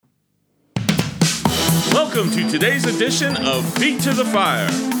Welcome to today's edition of Feet to the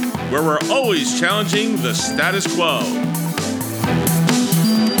Fire, where we're always challenging the status quo.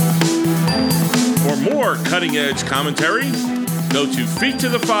 For more cutting-edge commentary, go to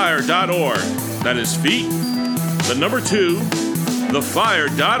feettothefire.org. That is feet, the number 2,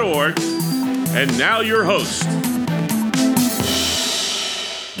 thefire.org. And now your host.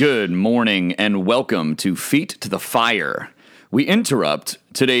 Good morning and welcome to Feet to the Fire. We interrupt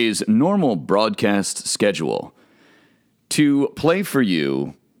today's normal broadcast schedule to play for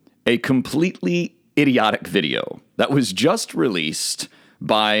you a completely idiotic video that was just released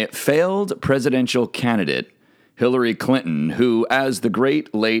by failed presidential candidate Hillary Clinton, who, as the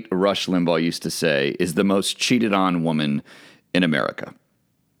great late Rush Limbaugh used to say, is the most cheated on woman in America.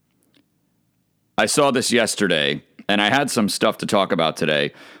 I saw this yesterday, and I had some stuff to talk about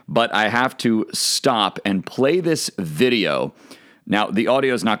today, but I have to stop and play this video. Now, the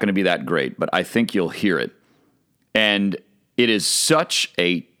audio is not going to be that great, but I think you'll hear it. And it is such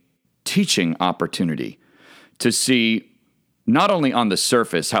a teaching opportunity to see not only on the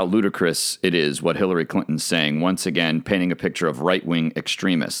surface how ludicrous it is what Hillary Clinton's saying, once again painting a picture of right-wing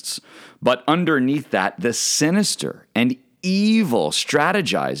extremists, but underneath that, the sinister and evil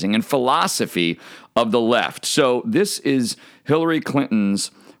strategizing and philosophy of the left. So this is Hillary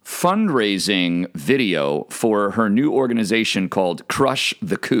Clinton's fundraising video for her new organization called Crush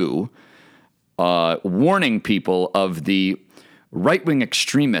the Coup, warning people of the right-wing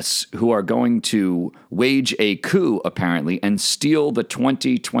extremists who are going to wage a coup, apparently, and steal the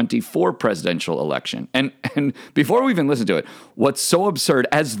 2024 presidential election. And before we even listen to it, what's so absurd,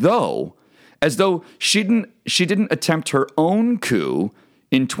 as though she didn't attempt her own coup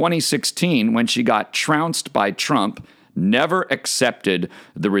in 2016 when she got trounced by Trump, never accepted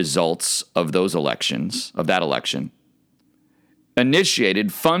the results of that election,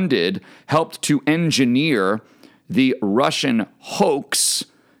 initiated, funded, helped to engineer the Russian hoax,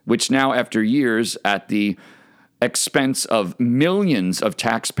 which now, after years, at the expense of millions of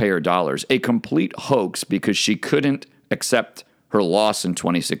taxpayer dollars, a complete hoax because she couldn't accept her loss in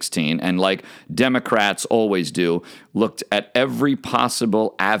 2016, and like Democrats always do, looked at every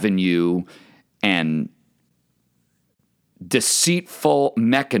possible avenue and deceitful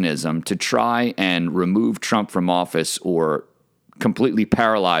mechanism to try and remove Trump from office or completely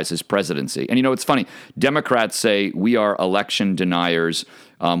paralyze his presidency. And it's funny, Democrats say we are election deniers.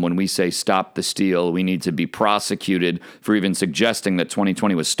 When we say stop the steal, we need to be prosecuted for even suggesting that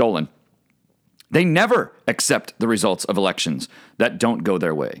 2020 was stolen. They never accept the results of elections that don't go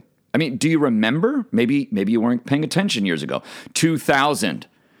their way. I mean, do you remember? Maybe you weren't paying attention years ago. 2000,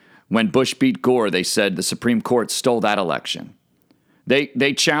 when Bush beat Gore, they said the Supreme Court stole that election.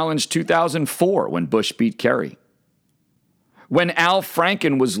 They challenged 2004 when Bush beat Kerry. When Al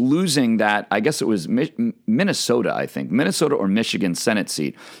Franken was losing that, I guess it was Minnesota or Michigan Senate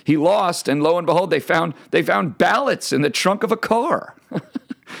seat, he lost, and lo and behold, they found ballots in the trunk of a car.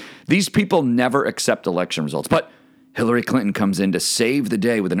 These people never accept election results. But Hillary Clinton comes in to save the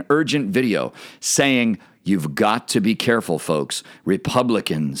day with an urgent video saying, you've got to be careful, folks.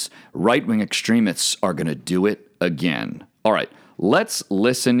 Republicans, right-wing extremists are going to do it again. All right, let's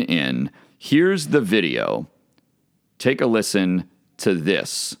listen in. Here's the video. Take a listen to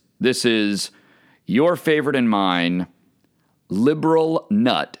this. This is your favorite and mine, liberal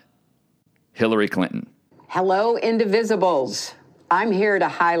nut, Hillary Clinton. Hello, indivisibles. I'm here to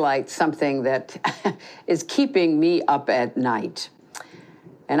highlight something that is keeping me up at night.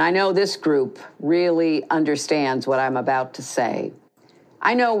 And I know this group really understands what I'm about to say.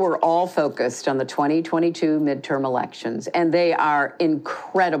 I know we're all focused on the 2022 midterm elections, and they are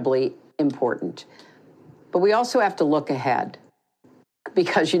incredibly important. But we also have to look ahead,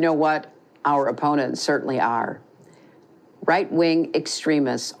 because you know what? Our opponents certainly are. Right-wing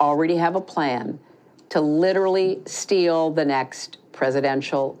extremists already have a plan to literally steal the next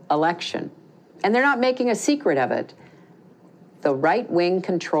presidential election. And they're not making a secret of it. The right-wing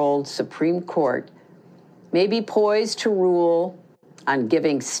controlled Supreme Court may be poised to rule on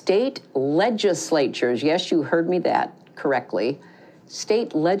giving state legislatures, yes, you heard me that correctly,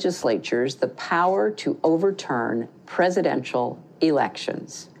 state legislatures the power to overturn presidential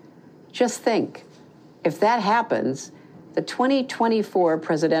elections. Just think, if that happens, the 2024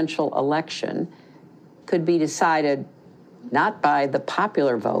 presidential election could be decided not by the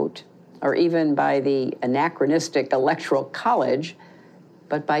popular vote or even by the anachronistic Electoral College,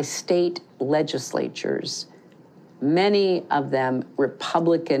 but by state legislatures, many of them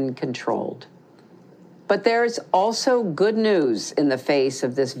Republican-controlled. But there's also good news in the face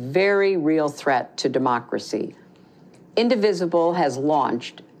of this very real threat to democracy. Indivisible has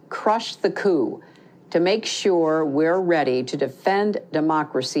launched Crush the Coup to make sure we're ready to defend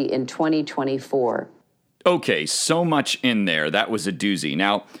democracy in 2024. Okay, so much in there. That was a doozy.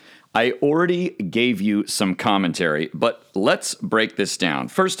 Now, I already gave you some commentary, but let's break this down.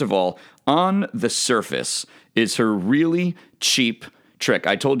 First of all, on the surface is her really cheap trick.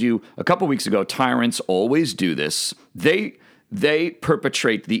 I told you a couple weeks ago, tyrants always do this. They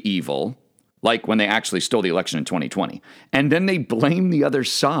perpetrate the evil, like when they actually stole the election in 2020, and then they blame the other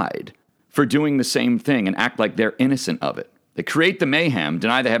side for doing the same thing and act like they're innocent of it. They create the mayhem,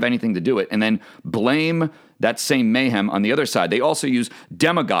 deny they have anything to do it, and then blame that same mayhem on the other side. They also use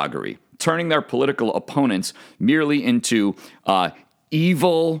demagoguery, turning their political opponents merely into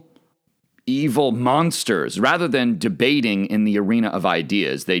evil monsters. Rather than debating in the arena of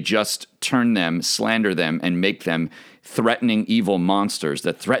ideas, they just turn them, slander them, and make them threatening evil monsters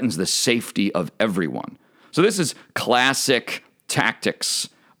that threatens the safety of everyone. So this is classic tactics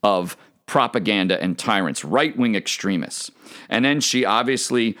of propaganda and tyrants, right-wing extremists. And then she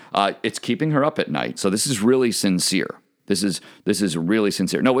obviously, it's keeping her up at night. So this is really sincere. This is really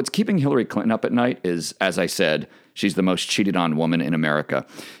sincere. No, what's keeping Hillary Clinton up at night is, as I said, she's the most cheated on woman in America.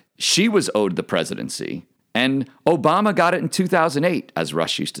 She was owed the presidency, and Obama got it in 2008, as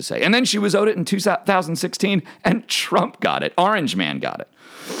Rush used to say. And then she was owed it in 2016, and Trump got it. Orange Man got it.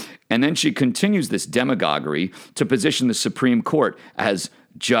 And then she continues this demagoguery to position the Supreme Court as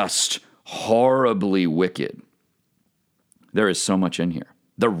just horribly wicked. There is so much in here.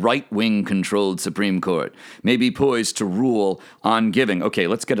 The right-wing controlled Supreme Court may be poised to rule on giving. Okay,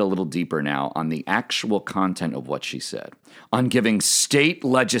 let's get a little deeper now on the actual content of what she said. On giving state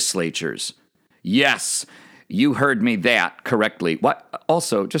legislatures. Yes, you heard me that correctly. What?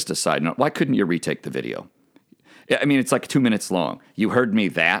 Also, just a side note, why couldn't you retake the video? I mean, it's like 2 minutes long. You heard me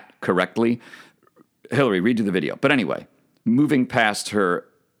that correctly? Hillary, redo the video. But anyway, moving past her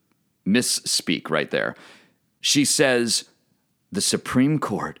misspeak right there. She says the Supreme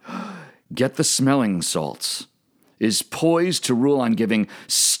Court, get the smelling salts, is poised to rule on giving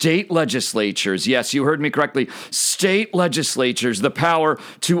state legislatures, yes, you heard me correctly, state legislatures, the power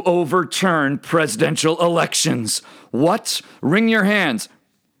to overturn presidential elections. What? Wring your hands.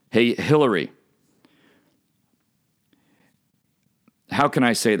 Hey, Hillary, how can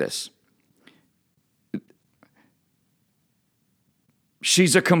I say this?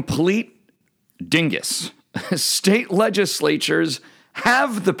 She's a complete dingus. State legislatures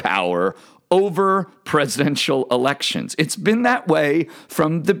have the power over presidential elections. It's been that way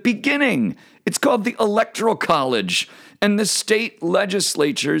from the beginning. It's called the Electoral College, and the state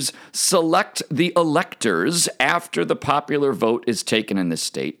legislatures select the electors after the popular vote is taken in the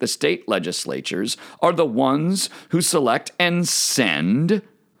state. The state legislatures are the ones who select and send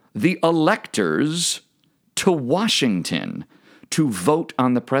the electors to Washington to vote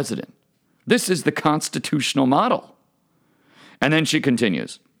on the president. This is the constitutional model. And then she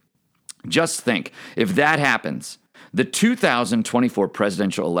continues, just think, if that happens, the 2024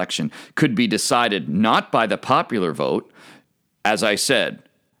 presidential election could be decided not by the popular vote. As I said,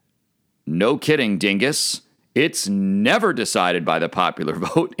 no kidding, dingus. It's never decided by the popular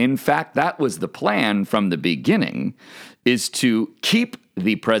vote. In fact, that was the plan from the beginning, is to keep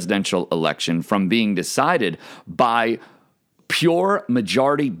the presidential election from being decided by pure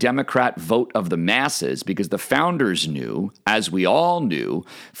majority Democrat vote of the masses, because the founders knew, as we all knew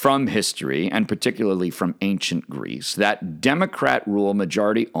from history, and particularly from ancient Greece, that Democrat rule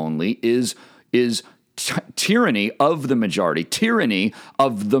majority only is tyranny of the majority, tyranny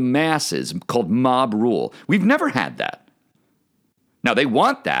of the masses, called mob rule. We've never had that. Now, they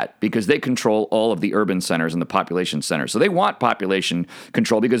want that because they control all of the urban centers and the population centers. So they want population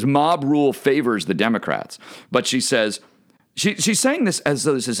control because mob rule favors the Democrats. But she says, she's saying this as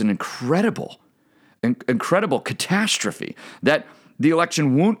though this is an incredible catastrophe, that the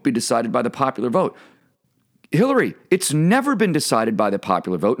election won't be decided by the popular vote. Hillary, it's never been decided by the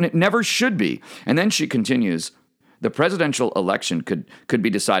popular vote, and it never should be. And then she continues, the presidential election could be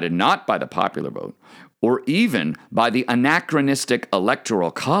decided not by the popular vote, or even by the anachronistic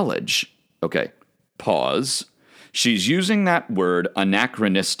Electoral College. Okay, pause. She's using that word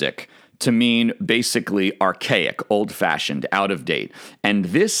anachronistic to mean basically archaic, old-fashioned, out of date. And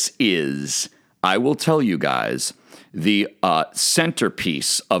this is, I will tell you guys, the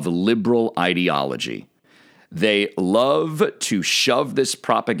centerpiece of liberal ideology. They love to shove this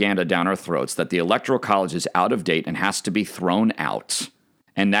propaganda down our throats that the Electoral College is out of date and has to be thrown out.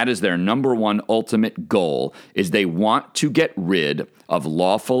 And that is their number one ultimate goal, is they want to get rid of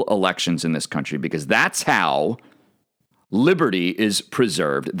lawful elections in this country, because that's how liberty is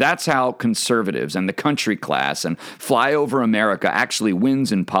preserved. That's how conservatives and the country class and flyover America actually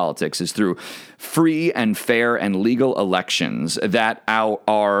wins in politics, is through free and fair and legal elections that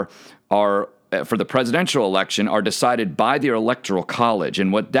are for the presidential election are decided by the Electoral College.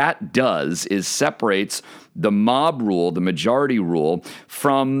 And what that does is separates the mob rule, the majority rule,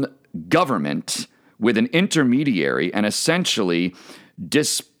 from government with an intermediary, and essentially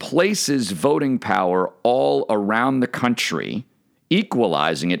displaces voting power all around the country,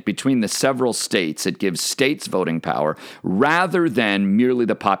 equalizing it between the several states. It gives states voting power rather than merely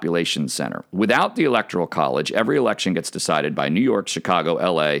the population center. Without the Electoral College, every election gets decided by New York, Chicago,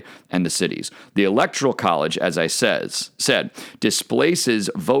 LA, and the cities. The Electoral College, as I said, displaces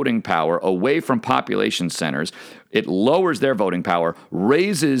voting power away from population centers. It lowers their voting power,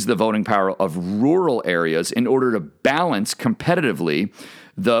 raises the voting power of rural areas in order to balance competitively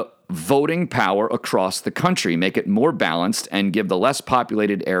the voting power across the country, make it more balanced, and give the less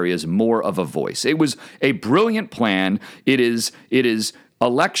populated areas more of a voice. It was a brilliant plan. It is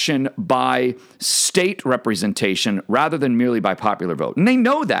election by state representation rather than merely by popular vote. And they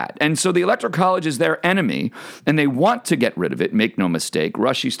know that. And so the Electoral College is their enemy, and they want to get rid of it. Make no mistake.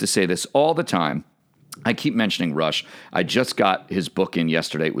 Rush used to say this all the time. I keep mentioning Rush. I just got his book in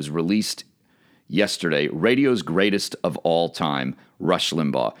yesterday. It was released yesterday, Radio's Greatest of All Time, Rush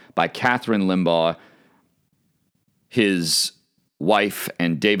Limbaugh, by Catherine Limbaugh, his wife,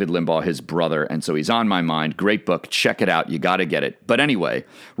 and David Limbaugh, his brother. And so he's on my mind. Great book. Check it out. You got to get it. But anyway,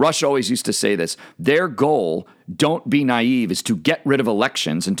 Rush always used to say this. Their goal, don't be naive, is to get rid of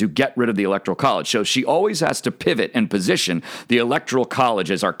elections and to get rid of the Electoral College. So she always has to pivot and position the Electoral College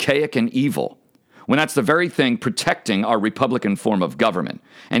as archaic and evil, when that's the very thing protecting our Republican form of government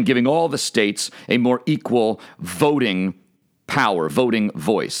and giving all the states a more equal voting power, voting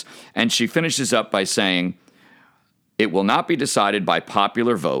voice. And she finishes up by saying, it will not be decided by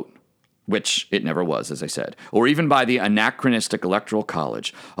popular vote, which it never was, as I said, or even by the anachronistic Electoral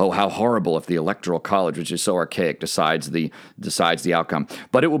College. Oh, how horrible if the Electoral College, which is so archaic, decides the outcome.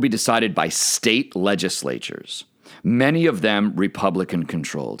 But it will be decided by state legislatures, many of them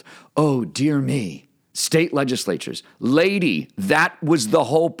Republican-controlled. Oh, dear me. State legislatures. Lady, that was the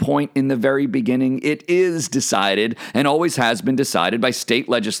whole point in the very beginning. It is decided and always has been decided by state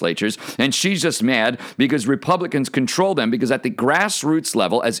legislatures. And she's just mad because Republicans control them, because at the grassroots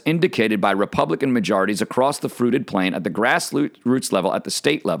level, as indicated by Republican majorities across the fruited plain, at the grassroots level, at the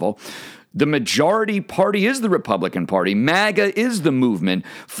state level, the majority party is the Republican Party. MAGA is the movement.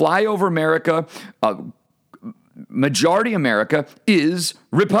 Flyover America, majority America is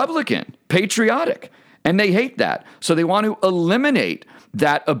Republican, patriotic, and they hate that. So they want to eliminate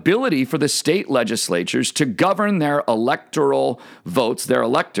that ability for the state legislatures to govern their electoral votes, their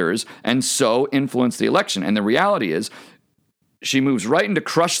electors, and so influence the election. And the reality is, she moves right into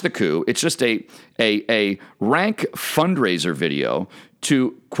Crush the Coup. It's just a rank fundraiser video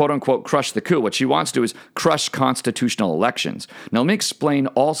to, quote-unquote, crush the coup. What she wants to do is crush constitutional elections. Now, let me explain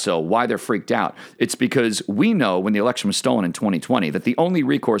also why they're freaked out. It's because we know when the election was stolen in 2020 that the only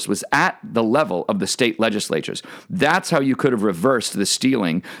recourse was at the level of the state legislatures. That's how you could have reversed the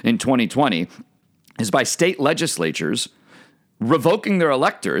stealing in 2020, is by state legislatures revoking their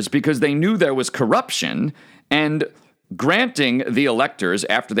electors because they knew there was corruption, and granting the electors,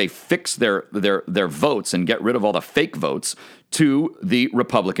 after they fix their votes and get rid of all the fake votes, to the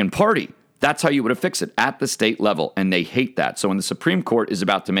Republican Party. That's how you would have fixed it, at the state level, and they hate that. So when the Supreme Court is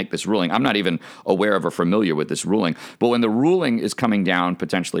about to make this ruling, I'm not even aware of or familiar with this ruling, but when the ruling is coming down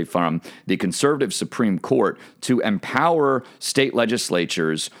potentially from the conservative Supreme Court to empower state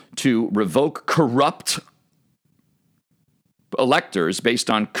legislatures to revoke corrupt electors based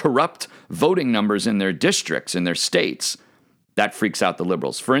on corrupt voting numbers in their districts, in their states, that freaks out the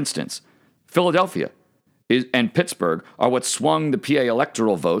liberals. For instance, Philadelphia and Pittsburgh are what swung the PA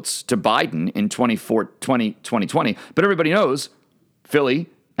electoral votes to Biden in 2020. But everybody knows Philly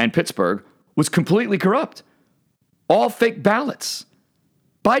and Pittsburgh was completely corrupt. All fake ballots.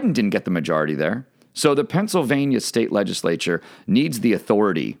 Biden didn't get the majority there. So the Pennsylvania state legislature needs the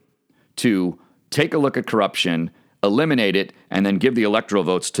authority to take a look at corruption, eliminate it, and then give the electoral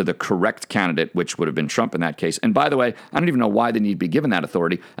votes to the correct candidate, which would have been Trump in that case. And by the way, I don't even know why they need to be given that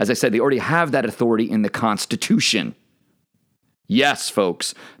authority. As I said, they already have that authority in the Constitution. Yes,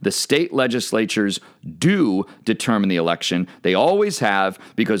 folks, the state legislatures do determine the election. They always have,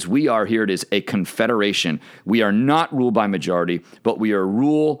 because we are, here it is, a confederation. We are not ruled by majority, but we are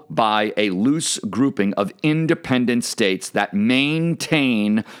ruled by a loose grouping of independent states that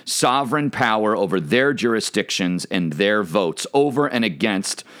maintain sovereign power over their jurisdictions and their votes over and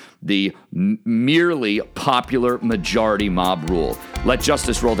against the merely popular majority mob rule. Let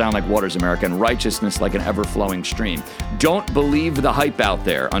justice roll down like waters, America, and righteousness like an ever-flowing stream. Don't believe the hype out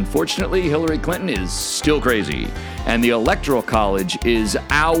there. Unfortunately, Hillary Clinton is still crazy, and the Electoral College is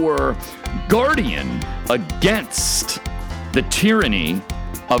our guardian against the tyranny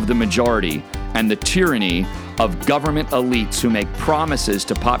of the majority and the tyranny of government elites who make promises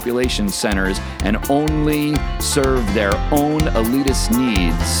to population centers and only serve their own elitist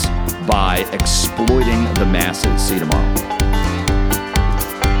needs by exploiting the masses. See you tomorrow.